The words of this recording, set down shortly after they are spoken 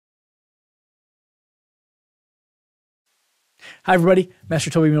Hi, everybody. Master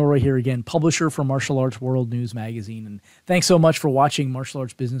Toby Milroy here again, publisher for Martial Arts World News Magazine. And thanks so much for watching Martial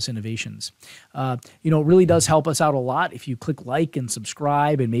Arts Business Innovations. It really does help us out a lot if you click like and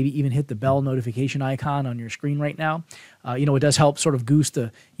subscribe and maybe even hit the bell notification icon on your screen right now. It does help sort of goose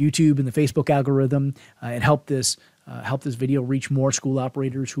the YouTube and the Facebook algorithm and help this video reach more school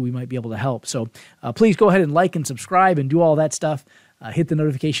operators who we might be able to help. So please go ahead and like and subscribe and do all that stuff. Hit the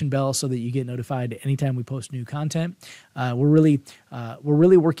notification bell so that you get notified anytime we post new content. We're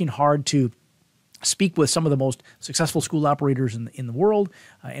really working hard to speak with some of the most successful school operators in the world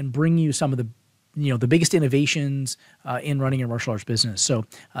and bring you some of the biggest innovations in running your martial arts business. So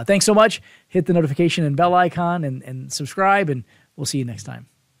thanks so much. Hit the notification and bell icon and subscribe, and we'll see you next time.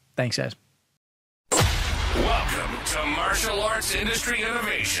 Thanks, guys. Welcome to Martial Arts Industry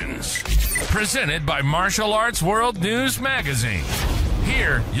Innovations, presented by Martial Arts World News Magazine.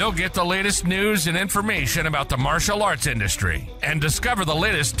 Here, you'll get the latest news and information about the martial arts industry and discover the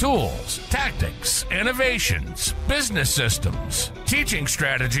latest tools, tactics, innovations, business systems, teaching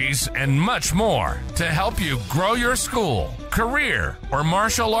strategies, and much more to help you grow your school, career, or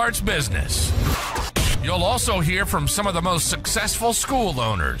martial arts business. You'll also hear from some of the most successful school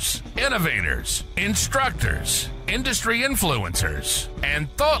owners, innovators, instructors, industry influencers, and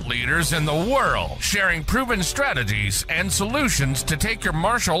thought leaders in the world, sharing proven strategies and solutions to take your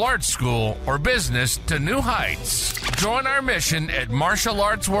martial arts school or business to new heights. Join our mission at Martial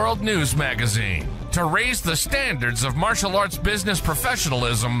Arts World News Magazine to raise the standards of martial arts business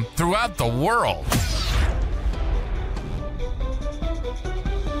professionalism throughout the world.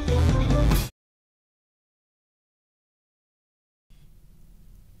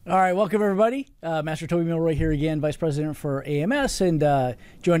 All right, welcome everybody. Master Toby Milroy here again, Vice President for AMS, and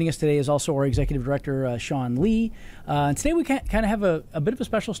joining us today is also our Executive Director, Sean Lee. And today we kind of have a bit of a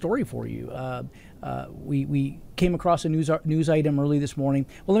special story for you. We came across a news item early this morning.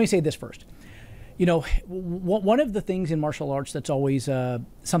 Well, let me say this first. One of the things in martial arts that's always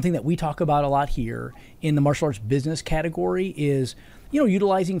something that we talk about a lot here in the martial arts business category is,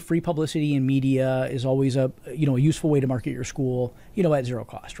 utilizing free publicity in media is always a useful way to market your school, at zero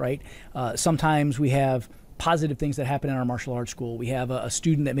cost, right? Sometimes we have positive things that happen in our martial arts school. We have a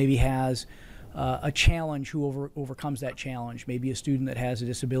student that maybe has a challenge who overcomes that challenge, maybe a student that has a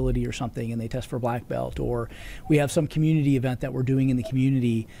disability or something and they test for black belt, or we have some community event that we're doing in the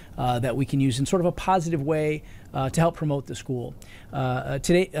community that we can use in sort of a positive way to help promote the school.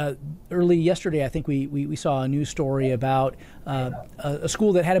 Early yesterday, I think we saw a news story about a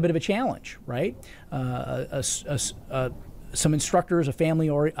school that had a bit of a challenge, right? Some instructors, a family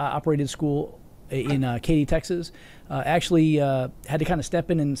operated school in Katy, Texas, actually had to kind of step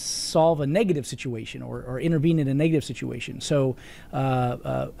in and solve a negative situation or intervene in a negative situation. So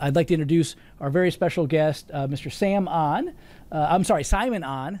I'd like to introduce our very special guest, Mr. Simon An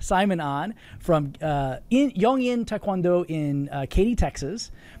from Yongin Taekwondo in Katy,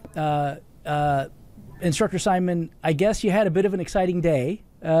 Texas. Instructor Simon, I guess you had a bit of an exciting day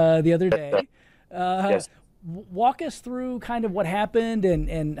the other day. Yes. Walk us through kind of what happened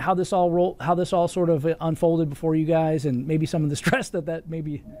and how this all sort of unfolded before you guys, and maybe some of the stress that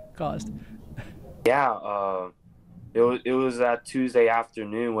maybe caused. Yeah, it was that Tuesday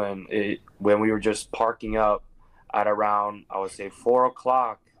afternoon when we were just parking up at around, I would say, 4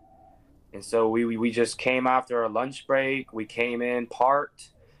 o'clock, and so we just came after our lunch break. We came in, parked,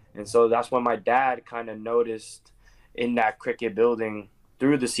 and so that's when my dad kind of noticed in that cricket building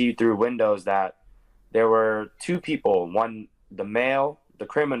through the see-through windows that there were two people, one the male, the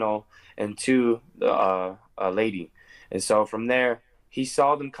criminal, and two a lady. And so from there, he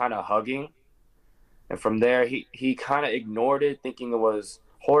saw them kind of hugging. And from there, he kind of ignored it, thinking it was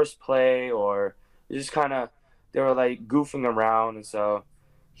horseplay or just they were like goofing around. And so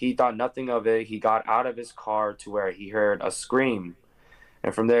he thought nothing of it. He got out of his car to where he heard a scream.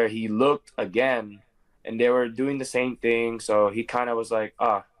 And from there, he looked again, and they were doing the same thing. So he kind of was like,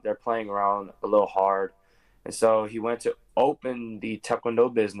 they're playing around a little hard. And so he went to open the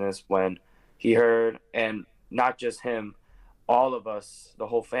Taekwondo business when he heard, and not just him, all of us, the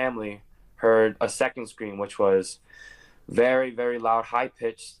whole family, heard a second scream, which was very, very loud,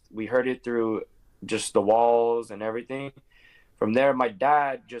 high-pitched. We heard it through just the walls and everything. From there, my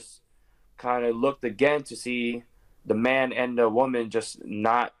dad just kind of looked again to see the man and the woman just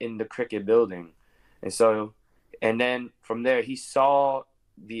not in the cricket building. And then from there, he saw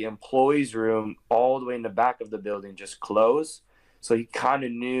the employees' room all the way in the back of the building just close. So he kind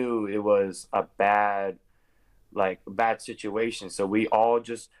of knew it was a bad situation. So we all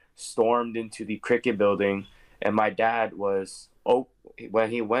just stormed into the cricket building, and my dad was, when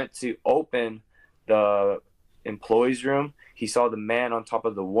he went to open the employee's room, he saw the man on top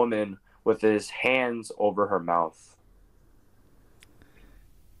of the woman with his hands over her mouth.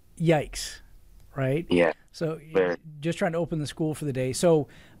 Yikes, right? Yeah. So just trying to open the school for the day. So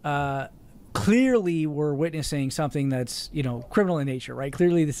clearly we're witnessing something that's, you know, criminal in nature, right?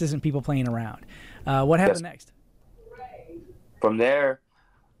 Clearly this isn't people playing around. What happened next? From there,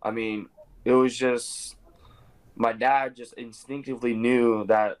 I mean, it was just, my dad just instinctively knew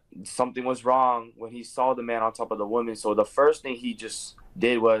that something was wrong when he saw the man on top of the woman. So the first thing he just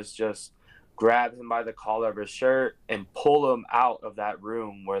did was just grab him by the collar of his shirt and pull him out of that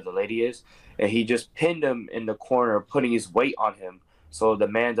room where the lady is. And he just pinned him in the corner, putting his weight on him so the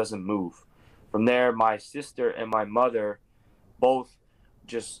man doesn't move. From there, my sister and my mother both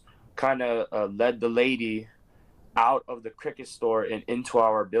just kind of led the lady out of the cricket store and into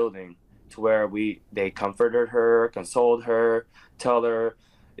our building, to where they comforted her, consoled her, tell her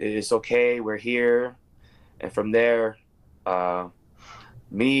it's okay, we're here. And from there,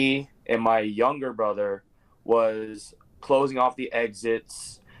 me and my younger brother was closing off the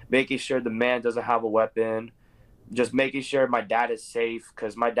exits, making sure the man doesn't have a weapon, just making sure my dad is safe,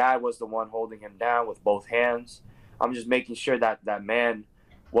 because my dad was the one holding him down with both hands. I'm just making sure that that man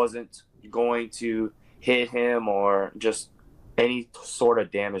wasn't going to hit him or just any sort of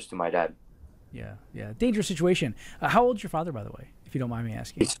damage to my dad. Yeah, yeah. Dangerous situation. How old is your father, by the way, if you don't mind me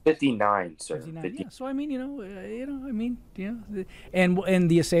asking? He's 59, sir. 59. 50. Yeah. So I mean, and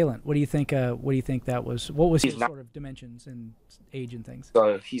the assailant. What do you think? What do you think that was? What was his sort of dimensions and age and things?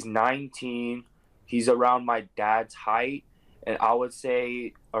 So he's 19. He's around my dad's height, and I would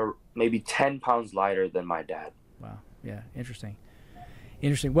say maybe 10 pounds lighter than my dad. Wow. Yeah. Interesting.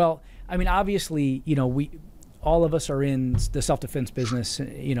 Interesting. Well, I mean, obviously, you know, all of us are in the self-defense business,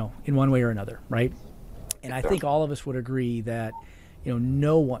 you know, in one way or another, right? And I think all of us would agree that, you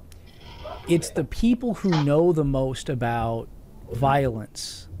know, it's the people who know the most about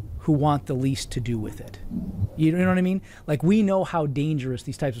violence who want the least to do with it. You know what I mean? Like, we know how dangerous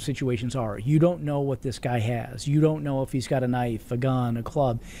these types of situations are. You don't know what this guy has. You don't know if he's got a knife, a gun, a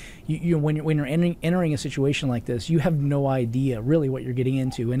club. When you're entering a situation like this, you have no idea really what you're getting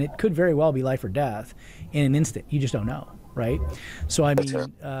into, and it could very well be life or death in an instant. You just don't know, right? So I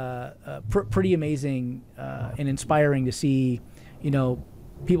mean, pretty amazing and inspiring to see, you know,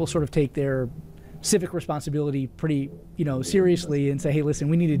 people sort of take their civic responsibility pretty, you know, seriously and say, hey, listen,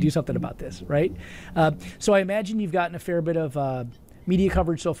 we need to do something about this, right? So I imagine you've gotten a fair bit of media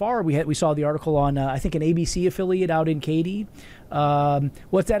coverage so far. We saw the article on I think an ABC affiliate out in Katy.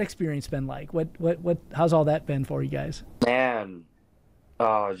 What's that experience been like? How's all that been for you guys? Man,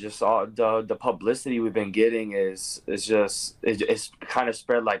 just all the publicity we've been getting is just it's kind of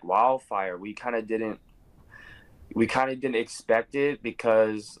spread like wildfire. We kind of didn't expect it,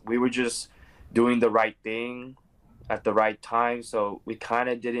 because we were just doing the right thing at the right time. So we kind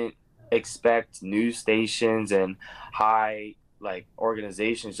of didn't expect news stations and high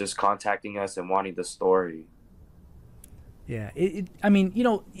organizations just contacting us and wanting the story. Yeah, I mean, you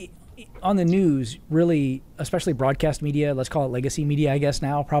know, on the news, really, especially broadcast media, let's call it legacy media, I guess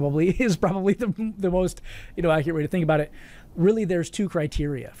now is probably the most, you know, accurate way to think about it. Really, there's two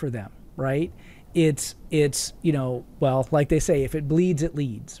criteria for them, right? It's you know, well, like they say, if it bleeds, it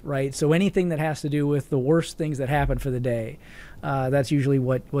leads, right? So anything that has to do with the worst things that happen for the day, that's usually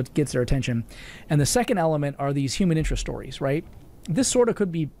what gets their attention. And the second element are these human interest stories, right? This sort of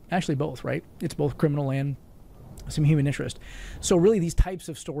could be actually both, right? It's both criminal and some human interest. So really, these types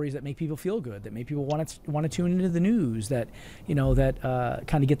of stories that make people feel good, that make people want to tune into the news, that, you know, that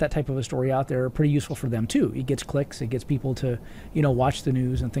kind of get that type of a story out there, are pretty useful for them too. It gets clicks, it gets people to, you know, watch the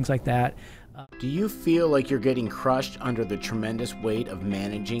news and things like that. Do you feel like you're getting crushed under the tremendous weight of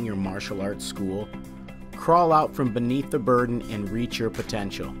managing your martial arts school? Crawl out from beneath the burden and reach your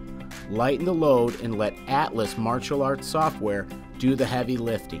potential. Lighten the load and let Atlas Martial Arts Software do the heavy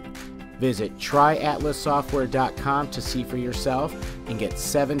lifting. Visit tryatlassoftware.com to see for yourself and get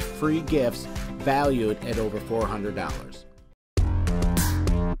 7 free gifts valued at over $400.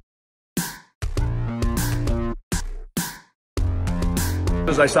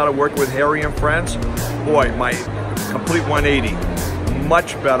 As I started working with Harry and Friends, boy, my complete 180,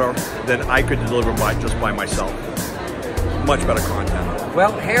 much better than I could deliver just by myself. Much better content.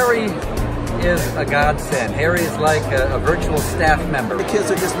 Well, Harry is a godsend. Harry is like a virtual staff member. The kids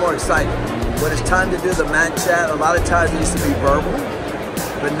are just more excited. When it's time to do the mat chat, a lot of times it used to be verbal,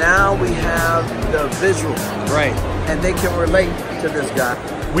 but now we have the visual. Right. And they can relate to this guy.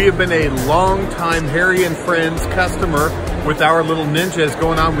 We have been a long-time Harry and Friends customer with our little ninjas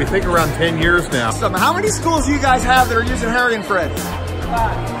going on, we think, around 10 years now. How many schools do you guys have that are using Harry and Friends?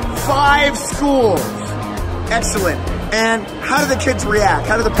 5 schools. Excellent. And how do the kids react?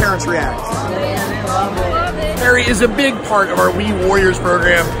 How do the parents react? Harry is a big part of our We Warriors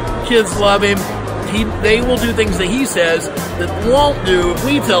program. Kids love him. They will do things that he says that won't do if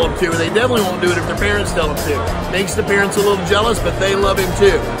we tell them to, and they definitely won't do it if their parents tell them to. Makes the parents a little jealous, but they love him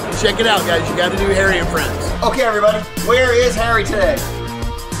too. Check it out, guys. You got to do Harry and Friends. Okay, everybody. Where is Harry today?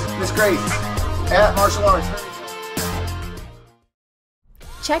 Miss Grace at Martial Arts.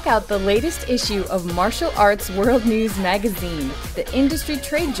 Check out the latest issue of Martial Arts World News Magazine, the industry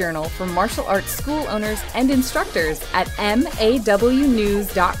trade journal for martial arts school owners and instructors at mawnews.com.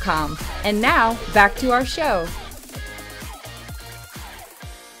 And now, back to our show.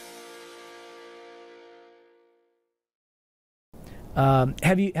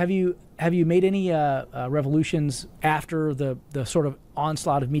 Have you made any revolutions after the sort of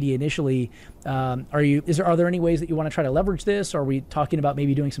onslaught of media initially? Are there any ways that you want to try to leverage this? Are we talking about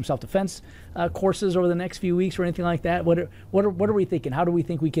maybe doing some self-defense courses over the next few weeks or anything like that? What are we thinking? How do we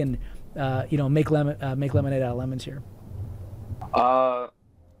think we can make lemonade out of lemons here? I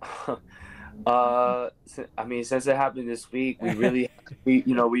mean, since it happened this week, we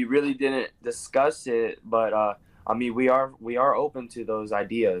really didn't discuss it, but I mean, we are open to those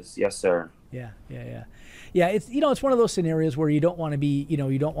ideas. Yes, sir. Yeah. It's it's one of those scenarios where you don't want to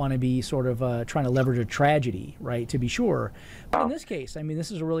be sort of trying to leverage a tragedy, right? To be sure, but in this case, I mean,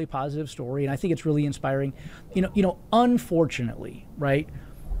 this is a really positive story, and I think it's really inspiring. Unfortunately, right?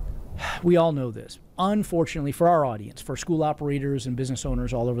 We all know this. Unfortunately, for our audience, for school operators and business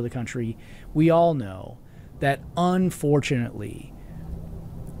owners all over the country, we all know that unfortunately,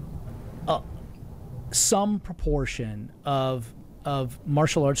 some proportion of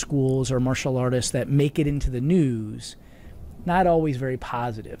martial arts schools or martial artists that make it into the news, not always very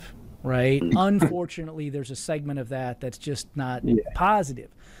positive, right? Unfortunately, there's a segment of that's just not positive.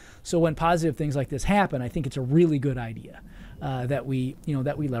 So when positive things like this happen, I think it's a really good idea that we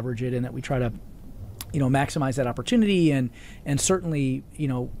leverage it and that we try to maximize that opportunity, and certainly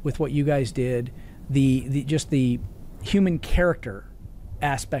with what you guys did, the human character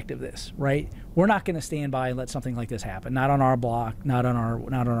aspect of this, right? We're not going to stand by and let something like this happen. Not on our block, not on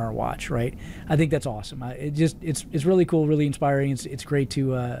our watch, right? I think that's awesome. It's really cool, really inspiring. It's great to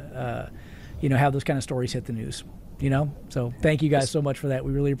have those kind of stories hit the news. So thank you guys so much for that.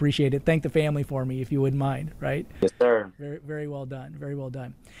 We really appreciate it. Thank the family for me, if you wouldn't mind, right? Yes, sir. Very, very well done. Very well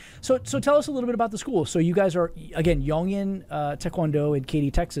done. So tell us a little bit about the school. So you guys are, again, Yongin Taekwondo in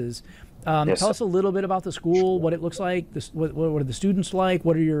Katy, Texas. Yes, tell us a little bit about the school, what it looks like, what are the students like,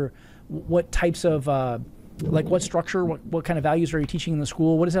 what types of, what structure, what kind of values are you teaching in the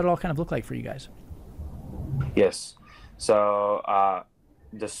school? What does that all kind of look like for you guys? Yes. So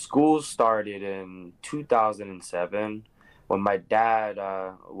the school started in 2007 when my dad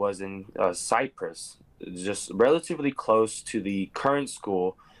was in Cyprus, just relatively close to the current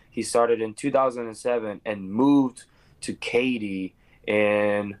school. He started in 2007 and moved to Katy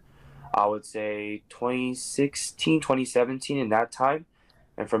in, I would say, 2016, 2017 in that time.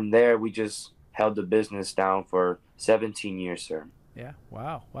 And from there, we just held the business down for 17 years, sir. Yeah.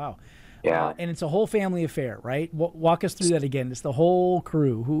 Wow. Yeah. And it's a whole family affair, right? Walk us through that again. It's the whole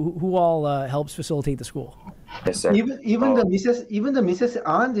crew. Who all helps facilitate the school? Yes, sir. Even the Mrs.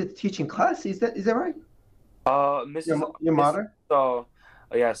 An is teaching class. Is that right? Your mother? So,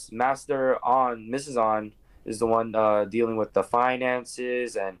 yes, Mrs. An is the one dealing with the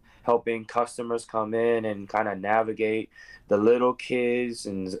finances and helping customers come in and kind of navigate the little kids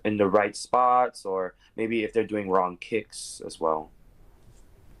in the right spots, or maybe if they're doing wrong kicks as well.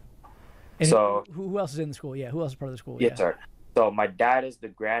 And so who else is in the school? Yeah, who else is part of the school? Yes, sir. So my dad is the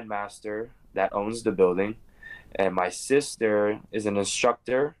grandmaster that owns the building, and my sister is an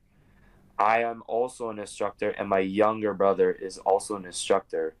instructor. I am also an instructor, and my younger brother is also an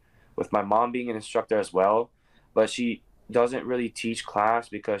instructor, with my mom being an instructor as well, but she doesn't really teach class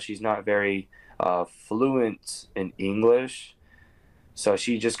because she's not very fluent in English. So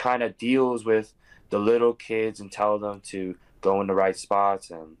she just kind of deals with the little kids and tell them to go in the right spots,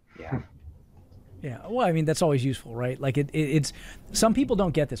 and yeah. Yeah, well, I mean, that's always useful, right? Like it's some people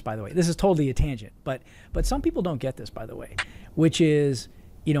don't get this, by the way. This is totally a tangent, but some people don't get this, by the way, which is,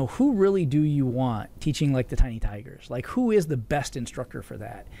 who really do you want teaching like the Tiny Tigers? Like, who is the best instructor for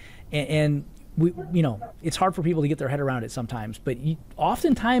that? And we, it's hard for people to get their head around it sometimes, but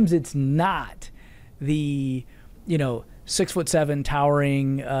oftentimes it's not the, 6'7"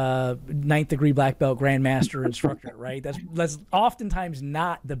 towering 9th degree black belt grandmaster instructor, right? That's oftentimes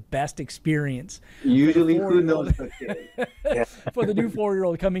not the best experience. Usually, who knows the kid? for the new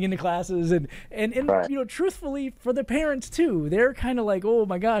 4-year-old coming into classes, and Right. you know, truthfully, for the parents too. They're kind of like, oh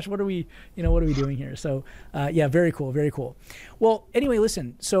my gosh, what are we doing here? So yeah, very cool, very cool. Well, anyway,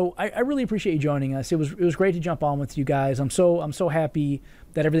 listen. So I really appreciate you joining us. It was great to jump on with you guys. I'm so happy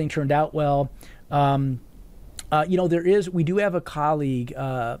that everything turned out well. You know, we do have a colleague,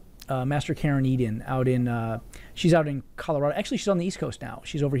 Master Karen Eden, she's out in Colorado. Actually, she's on the East Coast now.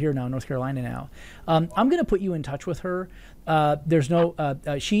 She's over here now, North Carolina now. I'm going to put you in touch with her.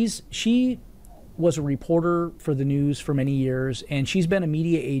 She was a reporter for the news for many years, and she's been a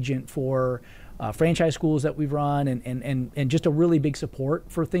media agent for franchise schools that we've run, and just a really big support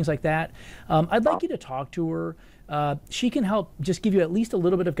for things like that. I'd like you to talk to her. She can help just give you at least a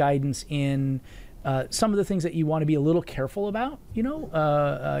little bit of guidance in some of the things that you want to be a little careful about, you know,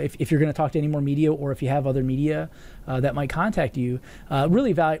 if you're going to talk to any more media, or if you have other media that might contact you.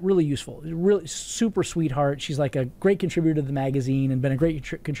 Really useful, really super sweetheart. She's like a great contributor to the magazine, and been a great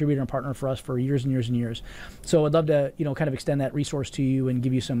contributor and partner for us for years and years and years. So I'd love to, you know, kind of extend that resource to you and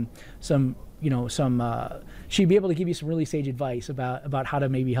give you some she'd be able to give you some really sage advice about how to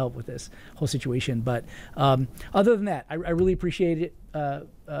maybe help with this whole situation. But other than that, I really appreciate it,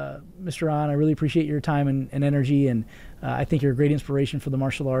 Mr. Ron. I really appreciate your time and energy, and I think you're a great inspiration for the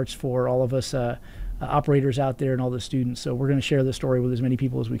martial arts, for all of us operators out there and all the students. So we're going to share this story with as many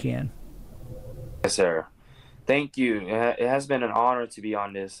people as we can. Yes, sir. Thank you. It has been an honor to be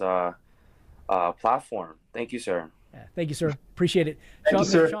on this platform. Thank you, sir. Yeah, thank you, sir. Appreciate it. Thank you,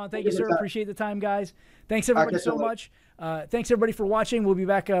 sir. Sean, thank you, sir. Appreciate the time, guys. Thanks, everybody, so much. Thanks, everybody, for watching. We'll be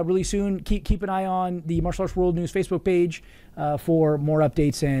back really soon. Keep an eye on the Martial Arts World News Facebook page for more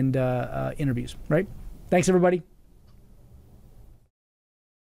updates and interviews, right? Thanks, everybody.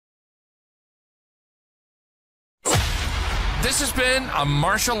 This has been a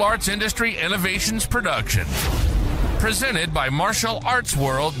Martial Arts Industry Innovations production, presented by Martial Arts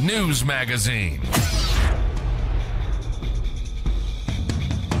World News Magazine.